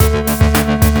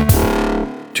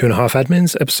Two and a Half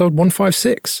Admins, episode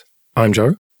 156. I'm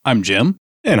Joe. I'm Jim.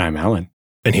 And I'm Alan.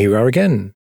 And here we are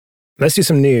again. Let's do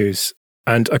some news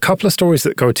and a couple of stories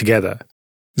that go together.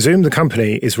 Zoom, the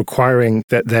company, is requiring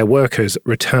that their workers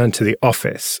return to the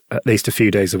office at least a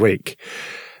few days a week.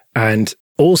 And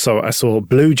also I saw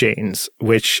Blue Jeans,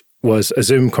 which was a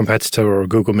Zoom competitor or a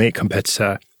Google Meet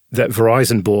competitor that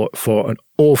Verizon bought for an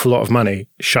awful lot of money,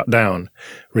 shut down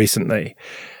recently.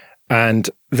 And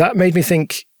that made me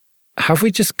think, have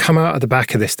we just come out of the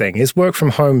back of this thing? Is work from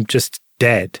home just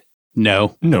dead?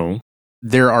 No.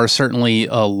 There are certainly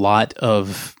a lot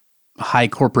of high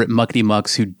corporate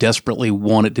muckety-mucks who desperately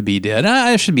want it to be dead.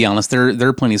 I should be honest, there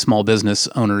are plenty of small business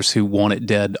owners who want it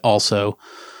dead also.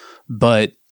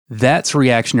 But that's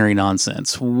reactionary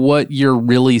nonsense. What you're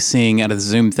really seeing out of the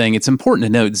Zoom thing, it's important to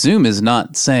note, Zoom is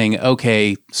not saying,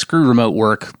 okay, screw remote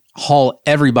work, haul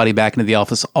everybody back into the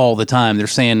office all the time. They're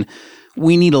saying,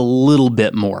 we need a little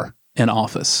bit more in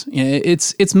office.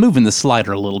 It's moving the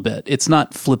slider a little bit. It's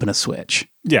not flipping a switch.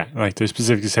 Yeah, like they're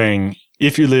specifically saying,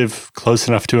 if you live close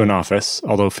enough to an office,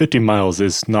 although 50 miles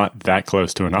is not that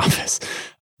close to an office,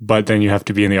 but then you have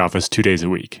to be in the office 2 days a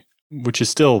week, which is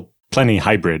still plenty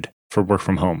hybrid for work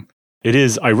from home. It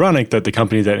is ironic that the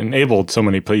company that enabled so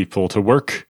many people to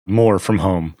work more from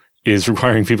home is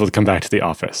requiring people to come back to the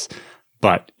office.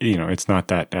 But, it's not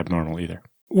that abnormal either.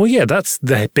 Well, yeah, that's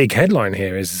the big headline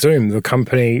here is Zoom, the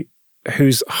company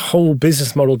whose whole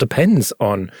business model depends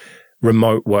on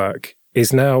remote work,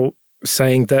 is now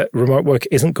saying that remote work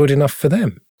isn't good enough for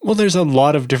them. Well, there's a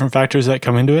lot of different factors that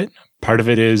come into it. Part of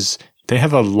it is they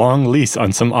have a long lease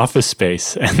on some office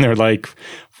space, and they're like,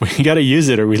 we got to use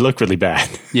it or we look really bad.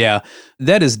 Yeah,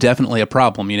 that is definitely a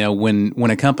problem. When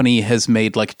a company has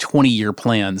made like 20-year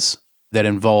plans that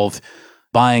involve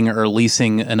buying or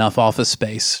leasing enough office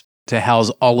space to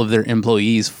house all of their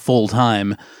employees full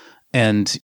time,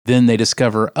 and then they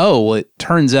discover, it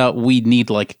turns out we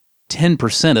need like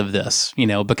 10% of this,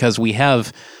 because we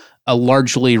have a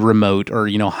largely remote or,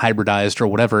 hybridized or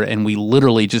whatever, and we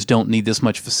literally just don't need this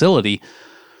much facility.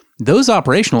 Those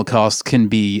operational costs can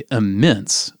be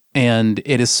immense, and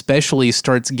it especially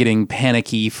starts getting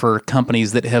panicky for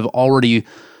companies that have already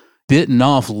bitten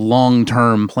off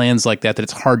long-term plans like that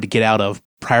it's hard to get out of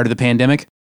prior to the pandemic.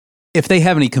 If they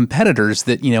have any competitors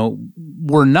that,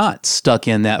 were not stuck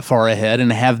in that far ahead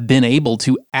and have been able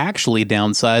to actually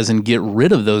downsize and get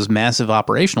rid of those massive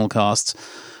operational costs,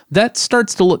 that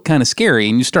starts to look kind of scary,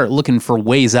 and you start looking for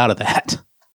ways out of that.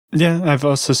 Yeah, I've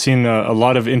also seen a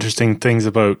lot of interesting things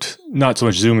about not so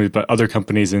much Zoom, but other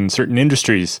companies in certain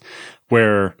industries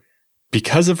where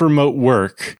because of remote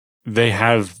work, they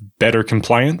have better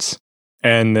compliance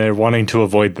and they're wanting to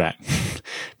avoid that.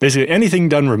 Basically, anything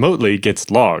done remotely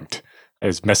gets logged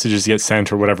as messages get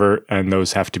sent or whatever, and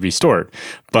those have to be stored.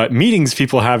 But meetings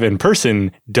people have in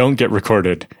person don't get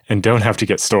recorded and don't have to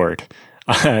get stored.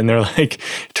 And they're like,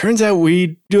 turns out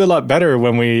we do a lot better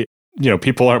when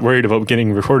people aren't worried about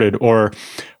getting recorded. Or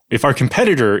if our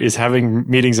competitor is having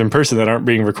meetings in person that aren't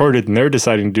being recorded and they're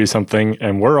deciding to do something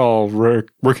and we're all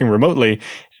working remotely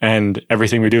and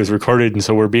everything we do is recorded and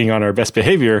so we're being on our best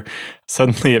behavior,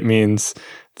 suddenly it means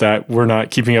that we're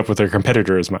not keeping up with our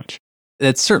competitor as much.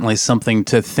 That's certainly something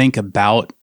to think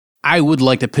about. I would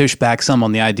like to push back some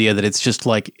on the idea that it's just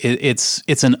like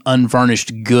it's an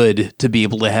unvarnished good to be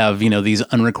able to have, these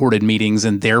unrecorded meetings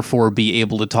and therefore be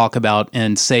able to talk about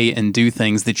and say and do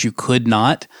things that you could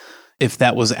not if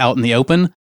that was out in the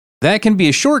open. That can be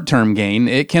a short-term gain.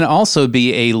 It can also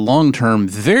be a long-term,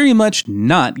 very much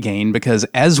not gain, because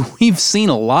as we've seen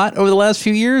a lot over the last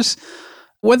few years,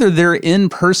 whether they're in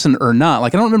person or not,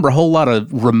 like I don't remember a whole lot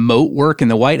of remote work in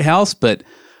the White House, but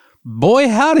boy,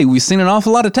 howdy, we've seen an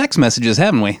awful lot of text messages,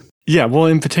 haven't we? Yeah, well,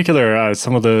 in particular,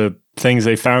 some of the things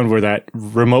they found were that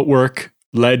remote work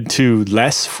led to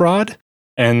less fraud.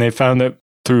 And they found that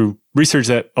through research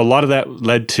that a lot of that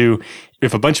led to,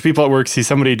 if a bunch of people at work see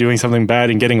somebody doing something bad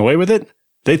and getting away with it,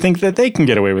 they think that they can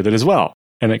get away with it as well.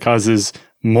 And it causes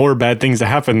more bad things to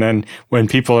happen than when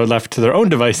people are left to their own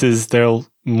devices, they're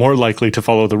more likely to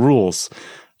follow the rules.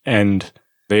 And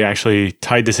they actually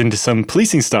tied this into some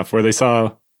policing stuff where they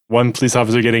saw one police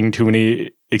officer getting too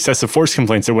many excessive force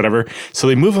complaints or whatever. So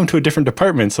they move him to a different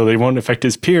department so they won't affect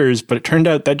his peers. But it turned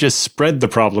out that just spread the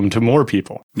problem to more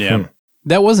people. Yeah.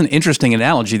 That was an interesting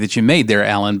analogy that you made there,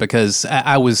 Alan, because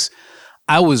I was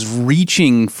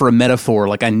reaching for a metaphor.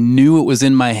 Like I knew it was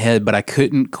in my head, but I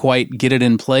couldn't quite get it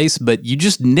in place. But you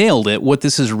just nailed it. What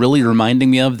this is really reminding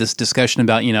me of, this discussion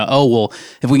about,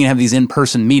 if we can have these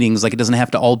in-person meetings, like it doesn't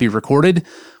have to all be recorded.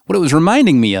 What it was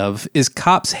reminding me of is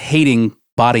cops hating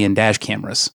body and dash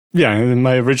cameras. Yeah, and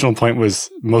my original point was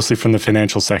mostly from the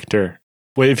financial sector.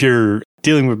 Well, if you're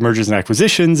dealing with mergers and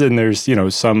acquisitions, and there's,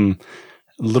 some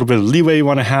a little bit of leeway you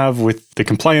want to have with the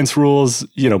compliance rules.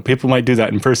 People might do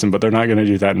that in person, but they're not going to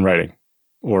do that in writing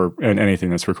or in anything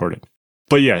that's recorded.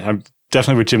 But yeah, I'm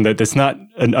definitely with Jim that that's not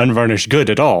an unvarnished good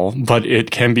at all, but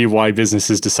it can be why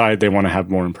businesses decide they want to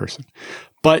have more in person.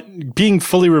 But being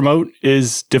fully remote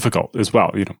is difficult as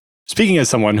well. Speaking as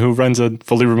someone who runs a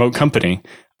fully remote company,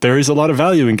 there is a lot of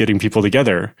value in getting people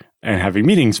together and having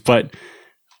meetings, but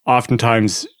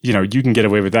oftentimes, you can get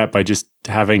away with that by just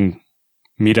having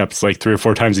meetups like 3 or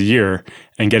 4 times a year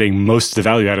and getting most of the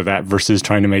value out of that versus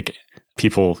trying to make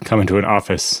people come into an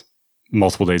office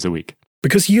multiple days a week.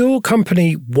 Because your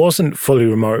company wasn't fully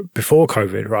remote before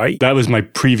COVID, right? That was my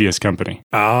previous company.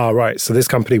 Ah, right. So this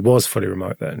company was fully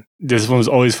remote then. This one was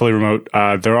always fully remote.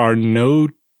 There are no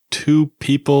 2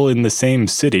 people in the same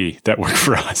city that work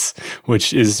for us,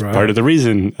 which is part of the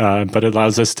reason. But it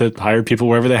allows us to hire people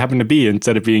wherever they happen to be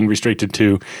instead of being restricted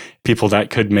to people that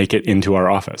could make it into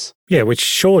our office. Yeah, which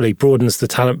surely broadens the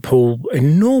talent pool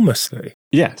enormously.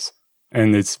 Yes.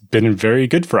 And it's been very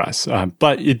good for us.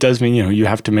 But it does mean, you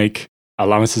have to make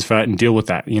allowances for that and deal with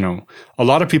that. A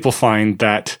lot of people find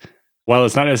that while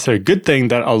it's not necessarily a good thing,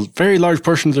 that a very large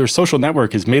portion of their social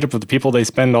network is made up of the people they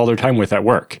spend all their time with at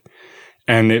work.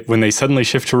 And when they suddenly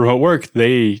shift to remote work,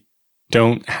 they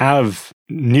don't have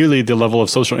nearly the level of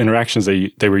social interactions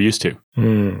they were used to.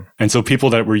 And so people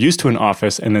that were used to an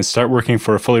office and then start working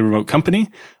for a fully remote company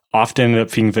often end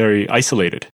up being very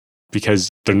isolated because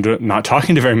they're not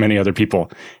talking to very many other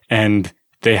people. And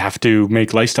they have to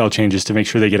make lifestyle changes to make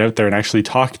sure they get out there and actually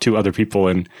talk to other people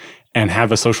and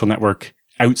have a social network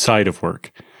outside of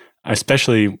work,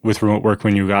 especially with remote work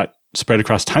when you got spread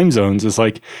across time zones. It's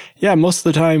like, yeah, most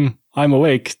of the time I'm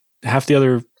awake, half the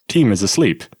other team is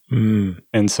asleep.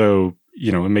 And so,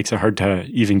 it makes it hard to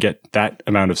even get that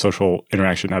amount of social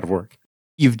interaction out of work.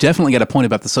 You've definitely got a point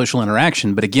about the social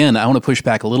interaction, but again, I want to push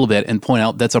back a little bit and point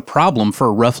out that's a problem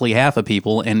for roughly half of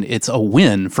people, and it's a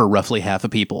win for roughly half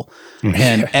of people.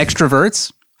 And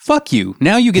extroverts, fuck you.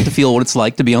 Now you get to feel what it's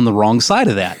like to be on the wrong side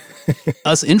of that.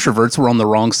 Us introverts were on the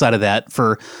wrong side of that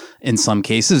for, in some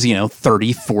cases,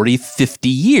 30, 40, 50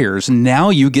 years. Now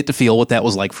you get to feel what that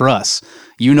was like for us.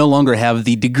 You no longer have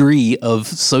the degree of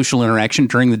social interaction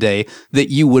during the day that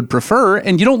you would prefer,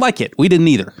 and you don't like it. We didn't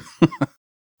either.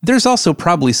 There's also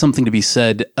probably something to be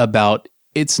said about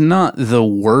it's not the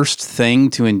worst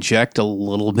thing to inject a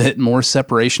little bit more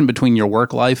separation between your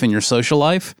work life and your social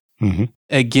life.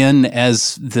 Again,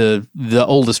 as the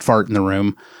oldest fart in the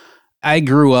room, I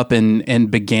grew up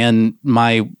and began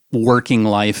my working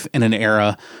life in an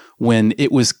era when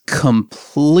it was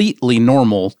completely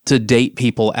normal to date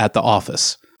people at the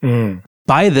office.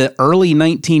 By the early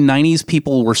 1990s,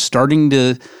 people were starting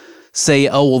to say,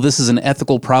 oh, well, this is an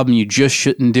ethical problem. You just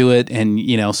shouldn't do it. And,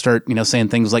 start, saying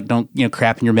things like, don't,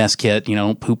 crap in your mess kit,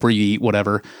 poop where you eat,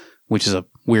 whatever, which is a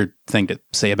weird thing to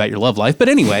say about your love life. But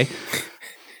anyway,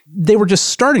 they were just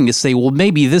starting to say, well,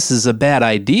 maybe this is a bad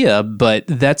idea, but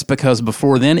that's because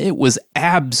before then it was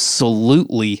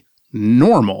absolutely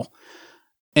normal.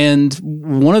 And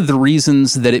one of the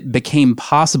reasons that it became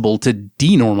possible to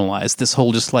denormalize this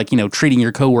whole just treating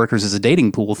your coworkers as a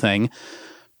dating pool thing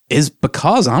is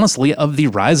because, honestly, of the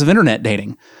rise of internet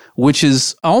dating, which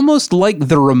is almost like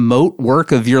the remote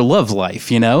work of your love life,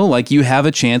 Like you have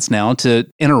a chance now to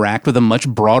interact with a much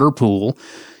broader pool.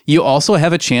 You also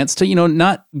have a chance to,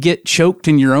 not get choked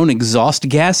in your own exhaust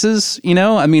gases,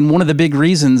 I mean, one of the big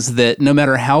reasons that no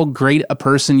matter how great a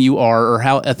person you are or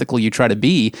how ethical you try to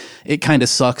be, it kind of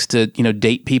sucks to,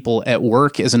 date people at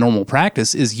work as a normal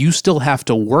practice is you still have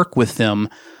to work with them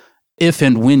if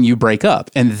and when you break up.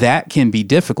 And that can be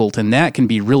difficult and that can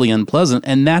be really unpleasant.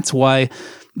 And that's why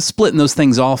splitting those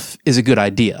things off is a good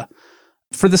idea.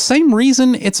 For the same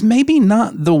reason, it's maybe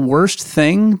not the worst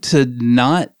thing to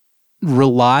not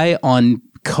rely on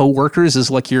coworkers as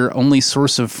like your only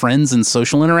source of friends and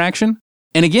social interaction.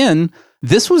 And again,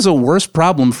 this was a worse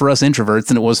problem for us introverts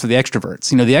than it was for the extroverts.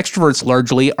 The extroverts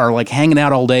largely are like hanging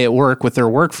out all day at work with their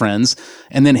work friends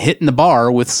and then hitting the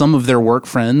bar with some of their work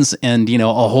friends and,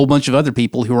 a whole bunch of other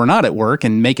people who are not at work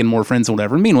and making more friends and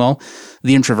whatever. Meanwhile,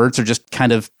 the introverts are just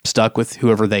kind of stuck with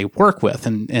whoever they work with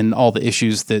and all the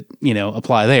issues that,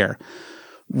 apply there.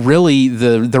 Really,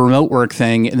 the remote work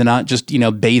thing and the not just,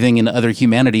 bathing in other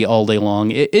humanity all day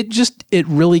long, it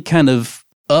really kind of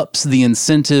ups the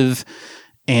incentive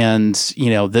and,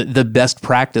 the best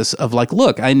practice of like,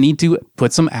 look, I need to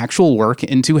put some actual work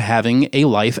into having a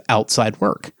life outside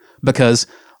work because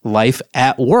life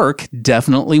at work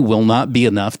definitely will not be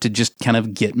enough to just kind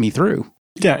of get me through.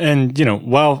 Yeah. And,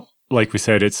 while, like we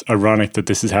said, it's ironic that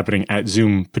this is happening at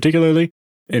Zoom particularly,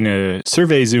 in a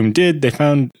survey Zoom did, they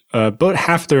found about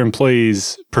half their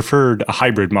employees preferred a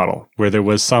hybrid model where there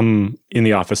was some in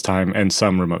the office time and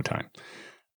some remote time.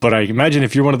 But I imagine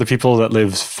if you're one of the people that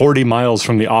lives 40 miles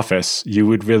from the office, you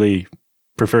would really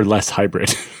prefer less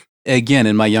hybrid. Again,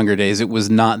 in my younger days, it was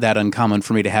not that uncommon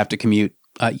for me to have to commute,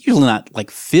 usually not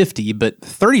like 50, but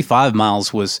 35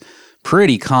 miles was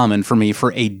pretty common for me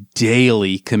for a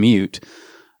daily commute.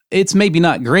 It's maybe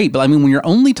not great, but I mean, when you're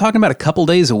only talking about a couple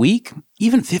days a week,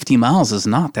 even 50 miles is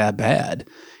not that bad.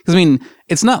 Because I mean,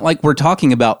 it's not like we're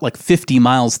talking about like 50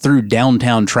 miles through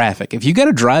downtown traffic. If you got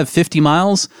to drive 50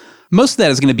 miles, most of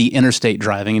that is going to be interstate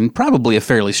driving and probably a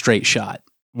fairly straight shot.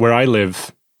 Where I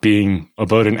live, being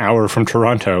about an hour from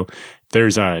Toronto,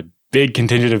 there's a big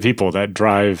contingent of people that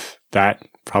drive that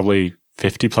probably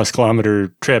 50 plus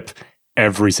kilometer trip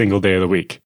every single day of the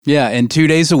week. Yeah, and 2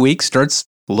 days a week starts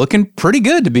looking pretty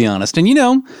good, to be honest. And you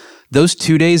know, those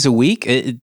 2 days a week,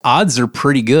 odds are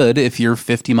pretty good if you're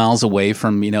 50 miles away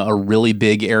from, you know, a really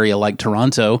big area like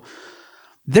Toronto.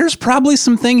 There's probably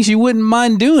some things you wouldn't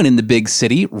mind doing in the big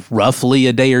city, roughly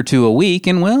a day or two a week,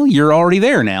 and well, you're already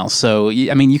there now. So,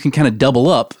 I mean, you can kind of double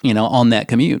up, you know, on that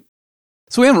commute.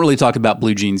 So we haven't really talked about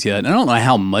Blue Jeans yet, and I don't know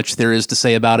how much there is to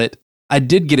say about it. I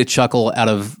did get a chuckle out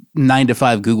of 9 to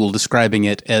 5 Google describing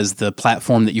it as the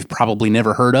platform that you've probably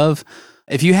never heard of.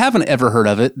 If you haven't ever heard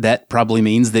of it, that probably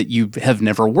means that you have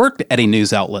never worked at a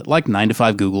news outlet like 9 to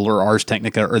 5 Google or Ars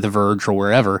Technica or The Verge or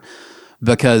wherever,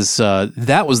 because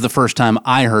that was the first time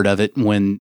I heard of it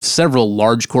when several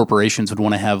large corporations would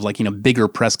want to have like, you know, bigger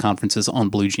press conferences on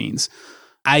Blue Jeans.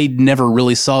 I never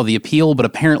really saw the appeal, but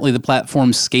apparently the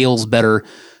platform scales better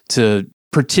to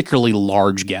particularly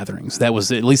large gatherings. That was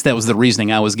the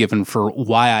reasoning I was given for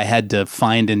why I had to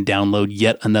find and download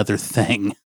yet another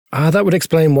thing. That would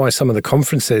explain why some of the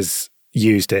conferences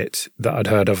used it that I'd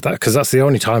heard of that, because that's the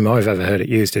only time I've ever heard it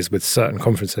used is with certain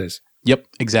conferences. Yep,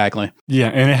 exactly. Yeah,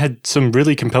 and it had some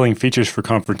really compelling features for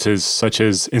conferences, such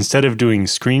as instead of doing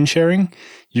screen sharing,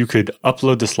 you could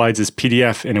upload the slides as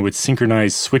PDF and it would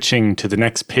synchronize switching to the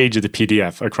next page of the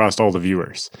PDF across all the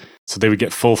viewers. So they would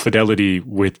get full fidelity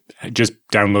with just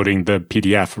downloading the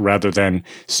PDF rather than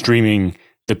streaming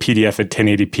the PDF at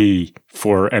 1080p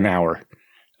for an hour.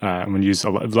 And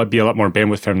would be a lot more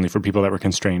bandwidth friendly for people that were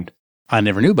constrained. I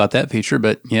never knew about that feature,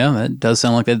 but yeah, that does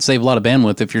sound like that'd save a lot of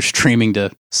bandwidth if you're streaming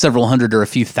to several hundred or a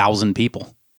few thousand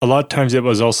people. A lot of times it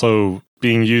was also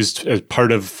being used as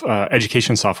part of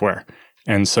education software.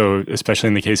 And so, especially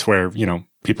in the case where, you know,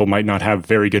 people might not have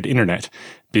very good internet,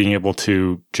 being able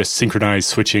to just synchronize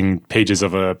switching pages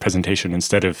of a presentation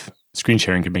instead of screen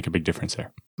sharing could make a big difference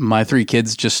there. My 3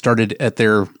 kids just started at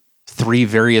their 3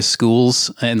 various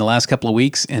schools in the last couple of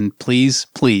weeks, and please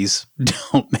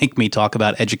don't make me talk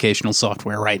about educational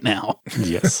software right now.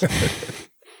 Yes.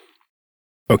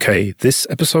 Okay, this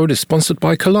episode is sponsored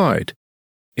by Collide.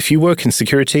 If you work in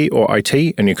security or IT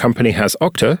and your company has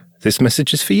Okta, this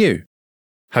message is for you.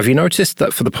 Have you noticed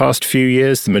that for the past few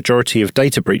years, the majority of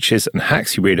data breaches and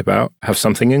hacks you read about have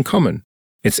something in common?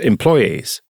 It's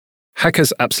employees.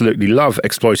 Hackers absolutely love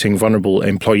exploiting vulnerable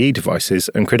employee devices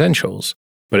and credentials.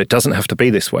 But it doesn't have to be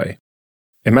this way.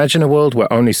 Imagine a world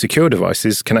where only secure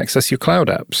devices can access your cloud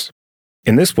apps.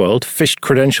 In this world, phished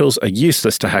credentials are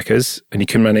useless to hackers, and you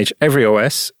can manage every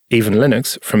OS, even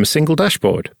Linux, from a single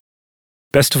dashboard.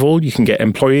 Best of all, you can get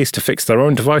employees to fix their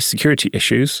own device security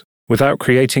issues without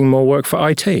creating more work for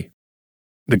IT.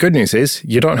 The good news is,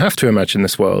 you don't have to imagine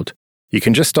this world. You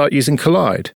can just start using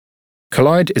Collide.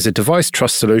 Collide is a device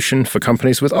trust solution for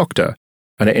companies with Okta,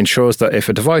 and it ensures that if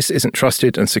a device isn't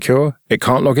trusted and secure, it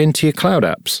can't log into your cloud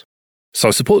apps. So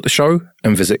support the show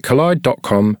and visit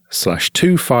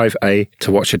collide.com/25A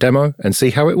to watch a demo and see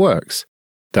how it works.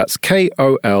 That's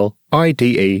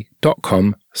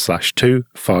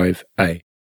KOLIDE.com/25A.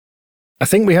 I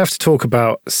think we have to talk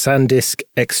about SanDisk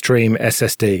Extreme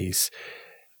SSDs.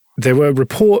 There were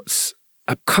reports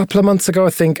a couple of months ago,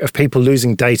 I think, of people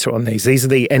losing data on these. These are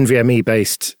the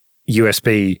NVMe-based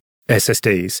USB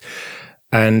SSDs.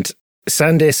 And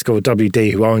SanDisk, or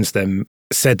WD, who owns them,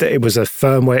 said that it was a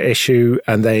firmware issue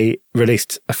and they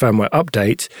released a firmware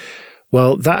update.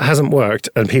 Well, that hasn't worked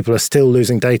and people are still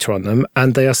losing data on them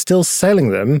and they are still selling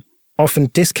them, often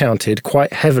discounted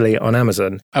quite heavily on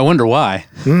Amazon. I wonder why.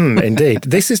 Indeed.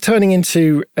 This is turning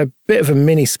into a bit of a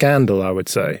mini scandal, I would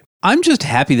say. I'm just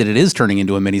happy that it is turning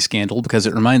into a mini scandal because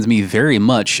it reminds me very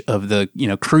much of the,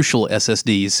 crucial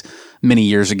SSDs many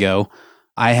years ago.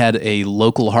 I had a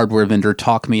local hardware vendor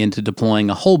talk me into deploying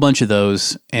a whole bunch of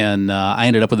those, and I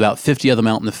ended up with about 50 of them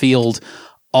out in the field.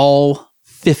 All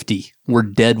 50 were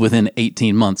dead within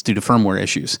 18 months due to firmware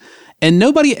issues. And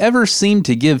nobody ever seemed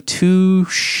to give 2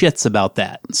 shits about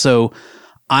that. So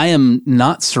I am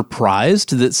not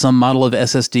surprised that some model of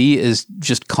SSD is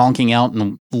just conking out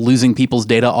and losing people's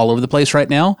data all over the place right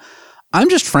now. I'm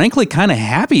just frankly kind of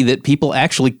happy that people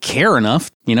actually care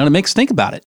enough, to make us think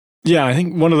about it. Yeah, I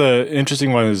think one of the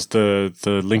interesting ones is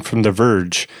the link from The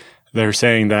Verge. They're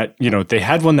saying that, they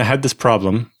had one that had this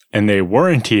problem and they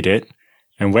warrantied it,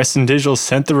 and Western Digital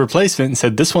sent the replacement and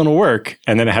said, this one will work,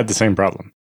 and then it had the same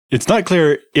problem. It's not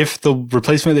clear if the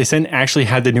replacement they sent actually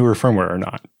had the newer firmware or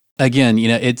not. Again,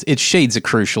 it's shades of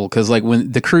Crucial, because like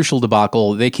when the Crucial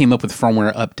debacle, they came up with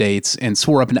firmware updates and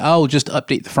swore up and, just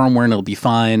update the firmware and it'll be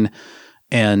fine.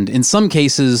 And in some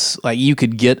cases, like you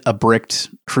could get a bricked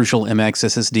Crucial MX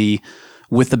SSD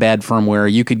with the bad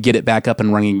firmware. You could get it back up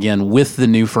and running again with the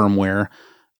new firmware.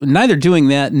 Neither doing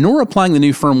that nor applying the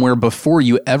new firmware before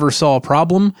you ever saw a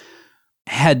problem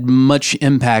had much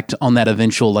impact on that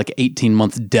eventual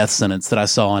 18-month death sentence that I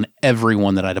saw on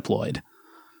everyone that I deployed.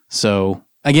 So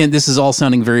again, this is all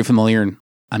sounding very familiar, and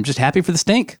I'm just happy for the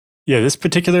stink. Yeah, this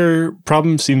particular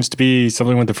problem seems to be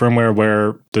something with the firmware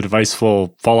where the device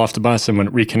will fall off the bus, and when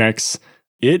it reconnects,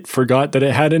 it forgot that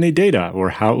it had any data or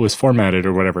how it was formatted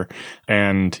or whatever.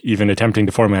 And even attempting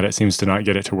to format it seems to not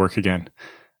get it to work again.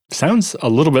 Sounds a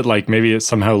little bit like maybe it's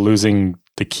somehow losing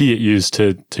the key it used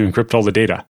to encrypt all the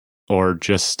data, or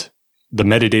just the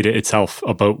metadata itself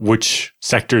about which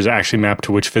sectors actually map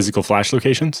to which physical flash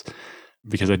locations,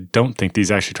 because I don't think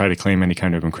these actually try to claim any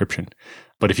kind of encryption.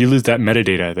 But if you lose that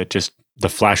metadata, that just the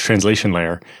flash translation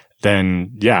layer,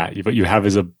 then yeah, what you have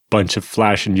is a bunch of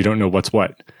flash and you don't know what's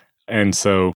what. And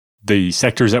so the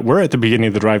sectors that were at the beginning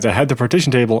of the drive that had the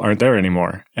partition table aren't there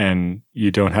anymore. And you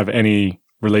don't have any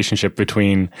relationship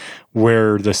between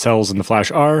where the cells in the flash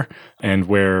are and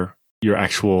where your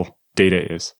actual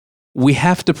data is. We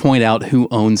have to point out who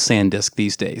owns SanDisk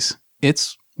these days.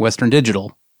 It's Western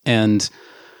Digital. And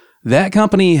that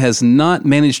company has not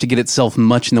managed to get itself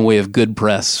much in the way of good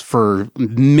press for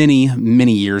many,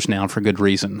 many years now, for good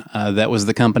reason. That was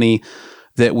the company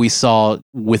that we saw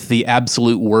with the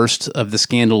absolute worst of the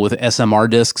scandal with SMR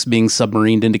disks being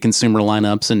submarined into consumer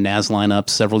lineups and NAS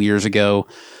lineups several years ago.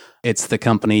 It's the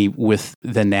company with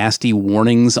the nasty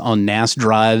warnings on NAS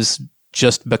drives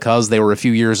just because they were a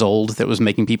few years old that was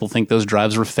making people think those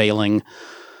drives were failing.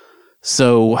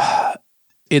 So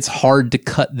it's hard to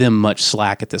cut them much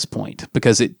slack at this point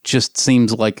because it just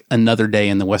seems like another day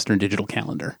in the Western Digital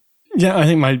calendar. Yeah, I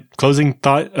think my closing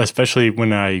thought, especially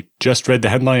when I just read the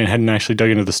headline and hadn't actually dug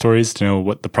into the stories to know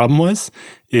what the problem was,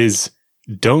 is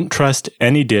don't trust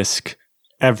any disk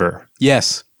ever.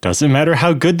 Yes. Doesn't matter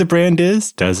how good the brand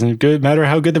is. Doesn't matter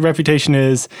how good the reputation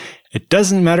is. It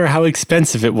doesn't matter how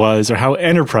expensive it was or how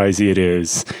enterprisey it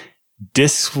is.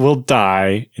 Disks will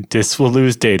die. Disks will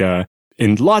lose data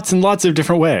in lots and lots of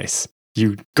different ways.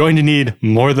 You're going to need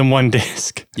more than one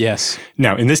disk. Yes.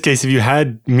 Now, in this case, if you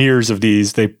had mirrors of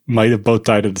these, they might have both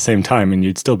died at the same time and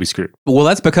you'd still be screwed. Well,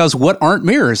 that's because what aren't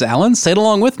mirrors, Alan? Say it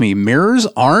along with me. Mirrors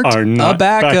are not a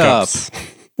backup. Backups.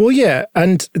 Well, yeah,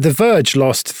 and The Verge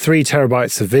lost 3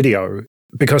 terabytes of video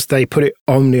because they put it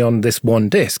only on this one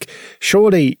disk.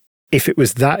 Surely, if it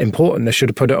was that important, they should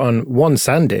have put it on one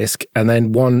SanDisk and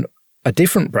then a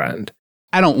different brand.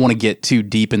 I don't want to get too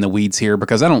deep in the weeds here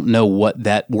because I don't know what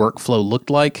that workflow looked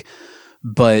like,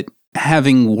 but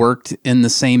having worked in the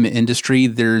same industry,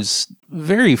 there's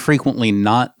very frequently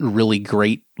not really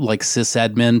great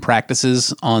sysadmin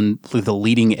practices on the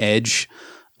leading edge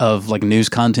of news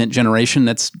content generation.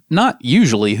 That's not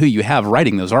usually who you have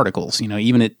writing those articles,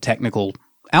 even at technical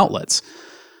outlets.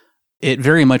 It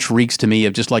very much reeks to me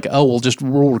of just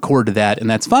we'll record to that and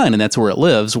that's fine and that's where it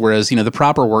lives. Whereas, the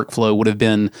proper workflow would have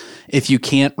been if you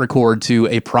can't record to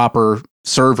a proper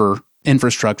server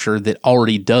infrastructure that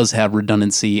already does have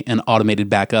redundancy and automated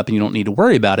backup and you don't need to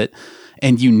worry about it,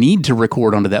 and you need to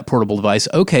record onto that portable device,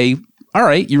 okay, all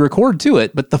right, you record to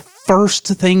it, but the first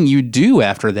thing you do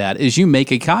after that is you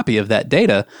make a copy of that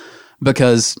data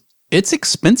because it's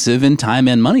expensive in time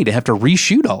and money to have to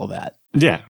reshoot all of that.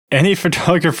 Yeah. Any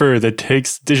photographer that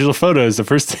takes digital photos, the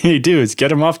first thing you do is get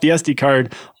them off the SD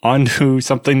card onto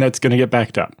something that's going to get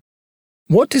backed up.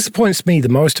 What disappoints me the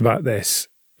most about this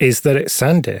is that it's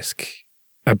SanDisk,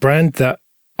 a brand that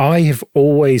I have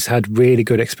always had really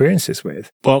good experiences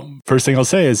with. Well, first thing I'll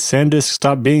say is SanDisk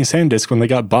stopped being SanDisk when they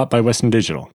got bought by Western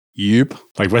Digital. Yep.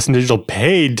 Western Digital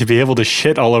paid to be able to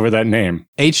shit all over that name.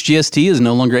 HGST is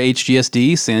no longer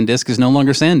HGSD. SanDisk is no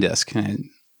longer SanDisk.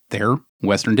 They're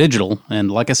Western Digital.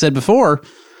 And like I said before,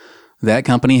 that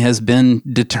company has been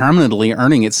determinedly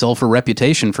earning itself a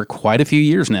reputation for quite a few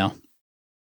years now.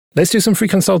 Let's do some free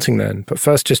consulting then. But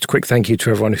first, just a quick thank you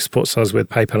to everyone who supports us with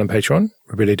PayPal and Patreon.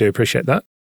 We really do appreciate that.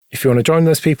 If you want to join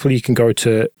those people, you can go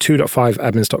to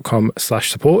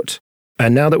 2.5admins.com/support.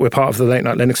 And now that we're part of the Late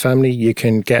Night Linux family, you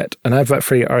can get an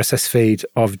advert-free RSS feed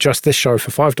of just this show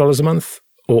for $5 a month,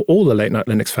 or all the Late Night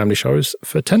Linux family shows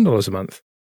for $10 a month.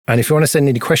 And if you want to send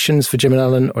any questions for Jim and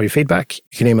Alan or your feedback,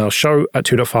 you can email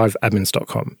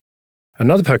show@2.5admins.com.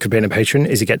 Another perk of being a patron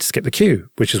is you get to skip the queue,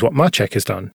 which is what Marchek has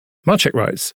done. Marchek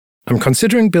writes, I'm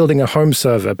considering building a home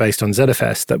server based on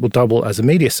ZFS that will double as a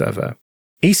media server.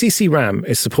 ECC RAM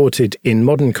is supported in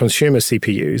modern consumer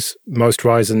CPUs, most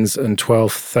Ryzen's and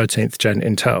 12th, 13th gen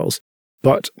Intels,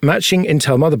 but matching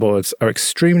Intel motherboards are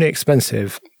extremely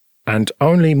expensive and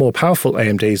only more powerful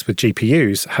AMDs with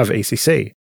GPUs have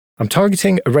ECC. I'm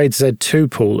targeting a RAID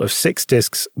Z2 pool of 6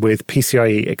 disks with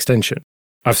PCIe extension.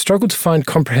 I've struggled to find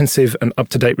comprehensive and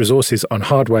up-to-date resources on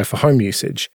hardware for home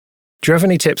usage. Do you have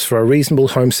any tips for a reasonable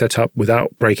home setup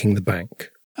without breaking the bank?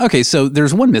 Okay, so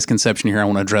there's one misconception here I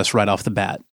want to address right off the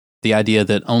bat. The idea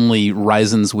that only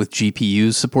Ryzens with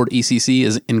GPUs support ECC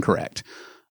is incorrect.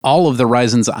 All of the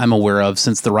Ryzens I'm aware of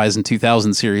since the Ryzen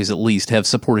 2000 series at least have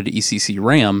supported ECC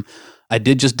RAM. I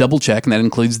did just double check, and that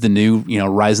includes the new,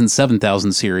 Ryzen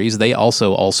 7000 series. They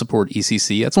also all support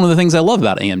ECC. That's one of the things I love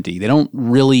about AMD. They don't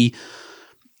really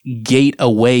gate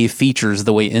away features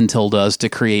the way Intel does to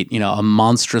create, a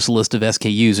monstrous list of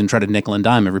SKUs and try to nickel and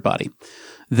dime everybody.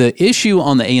 The issue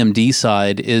on the AMD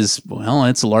side is,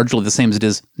 it's largely the same as it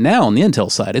is now on the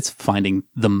Intel side. It's finding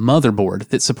the motherboard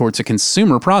that supports a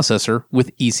consumer processor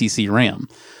with ECC RAM.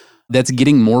 That's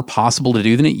getting more possible to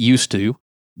do than it used to.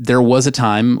 There was a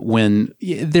time when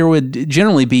there would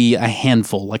generally be a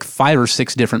handful, like 5 or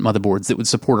 6 different motherboards that would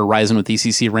support a Ryzen with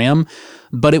ECC RAM,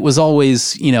 but it was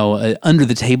always, under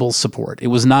the table support. It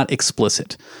was not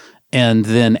explicit. And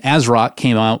then ASRock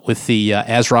came out with the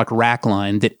ASRock rack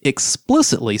line that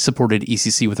explicitly supported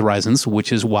ECC with Ryzens,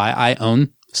 which is why I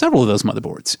own several of those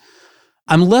motherboards.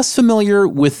 I'm less familiar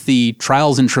with the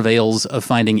trials and travails of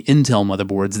finding Intel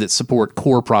motherboards that support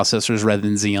Core processors rather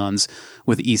than Xeons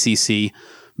with ECC,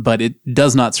 but it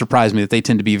does not surprise me that they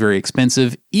tend to be very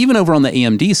expensive. Even over on the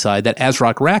AMD side, that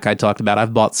ASRock rack I talked about,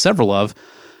 I've bought several of.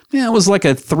 Yeah, it was like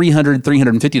a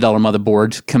 $350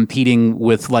 motherboard competing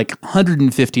with like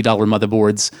 $150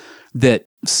 motherboards that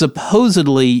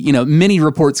supposedly, many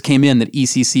reports came in that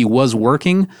ECC was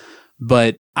working,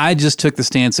 but I just took the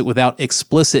stance that without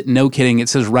explicit, no kidding, it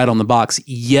says right on the box,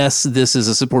 yes, this is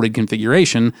a supported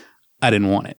configuration, I didn't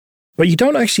want it. But you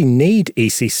don't actually need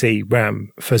ECC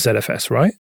RAM for ZFS,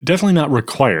 right? Definitely not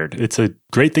required. It's a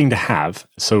great thing to have.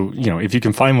 So, if you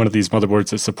can find one of these motherboards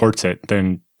that supports it,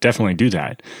 then definitely do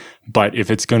that. But if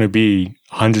it's going to be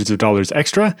hundreds of dollars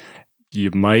extra,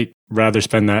 you might rather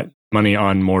spend that money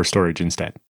on more storage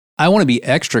instead. I want to be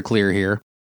extra clear here.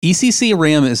 ECC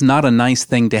RAM is not a nice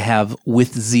thing to have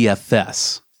with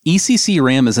ZFS. ECC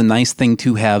RAM is a nice thing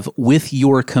to have with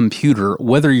your computer,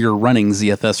 whether you're running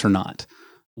ZFS or not.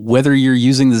 Whether you're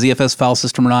using the ZFS file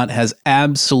system or not has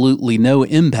absolutely no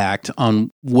impact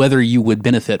on whether you would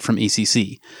benefit from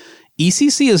ECC.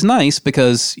 ECC is nice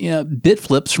because bit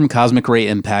flips from cosmic ray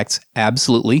impacts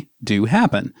absolutely do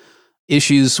happen.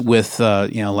 Issues with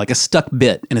like a stuck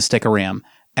bit in a stick of RAM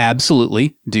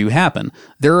absolutely do happen.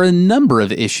 There are a number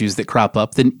of issues that crop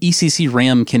up that ECC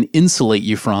RAM can insulate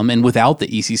you from, and without the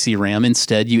ECC RAM,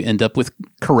 instead you end up with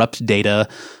corrupt data,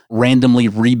 randomly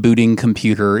rebooting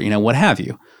computer, what have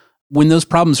you. When those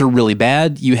problems are really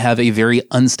bad, you have a very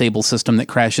unstable system that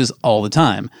crashes all the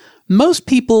time. Most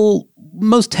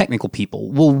technical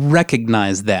people will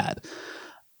recognize that.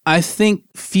 I think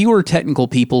fewer technical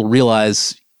people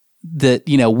realize that,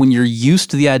 when you're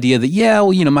used to the idea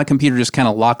that, my computer just kind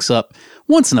of locks up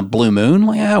once in a blue moon,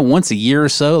 once a year or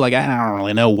so, I don't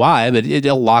really know why, but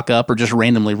it'll lock up or just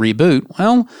randomly reboot.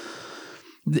 Well,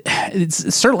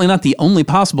 it's certainly not the only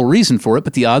possible reason for it,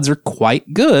 but the odds are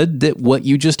quite good that what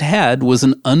you just had was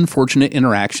an unfortunate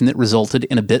interaction that resulted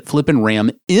in a bit flip in RAM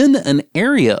in an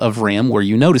area of RAM where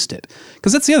you noticed it.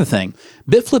 Because that's the other thing.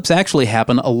 Bit flips actually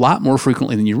happen a lot more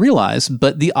frequently than you realize,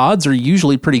 but the odds are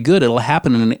usually pretty good it'll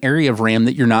happen in an area of RAM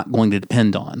that you're not going to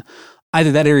depend on.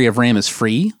 Either that area of RAM is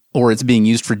free, or it's being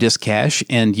used for disk cache,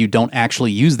 and you don't actually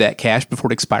use that cache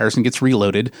before it expires and gets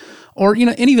reloaded, or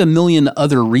any of a million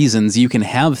other reasons you can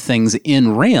have things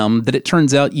in RAM that it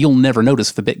turns out you'll never notice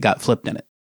if a bit got flipped in it.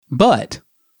 But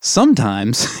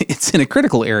sometimes it's in a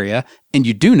critical area, and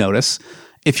you do notice.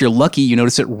 If you're lucky, you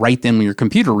notice it right then when your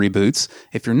computer reboots.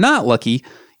 If you're not lucky,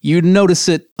 you notice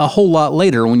it a whole lot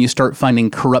later when you start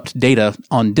finding corrupt data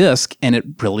on disk, and it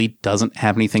really doesn't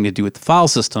have anything to do with the file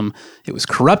system. It was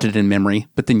corrupted in memory,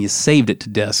 but then you saved it to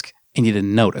disk, and you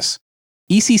didn't notice.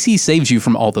 ECC saves you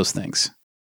from all those things.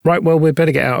 Right, well, we'd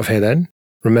better get out of here then.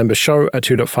 Remember,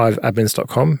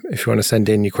 show@2.5admins.com if you want to send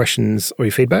in your questions or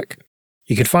your feedback.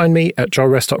 You can find me at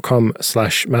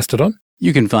joelrest.com/mastodon.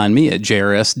 You can find me at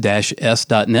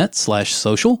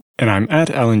jrs-s.net/social. And I'm at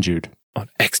Alan Jude. On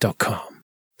x.com.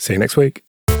 See you next week.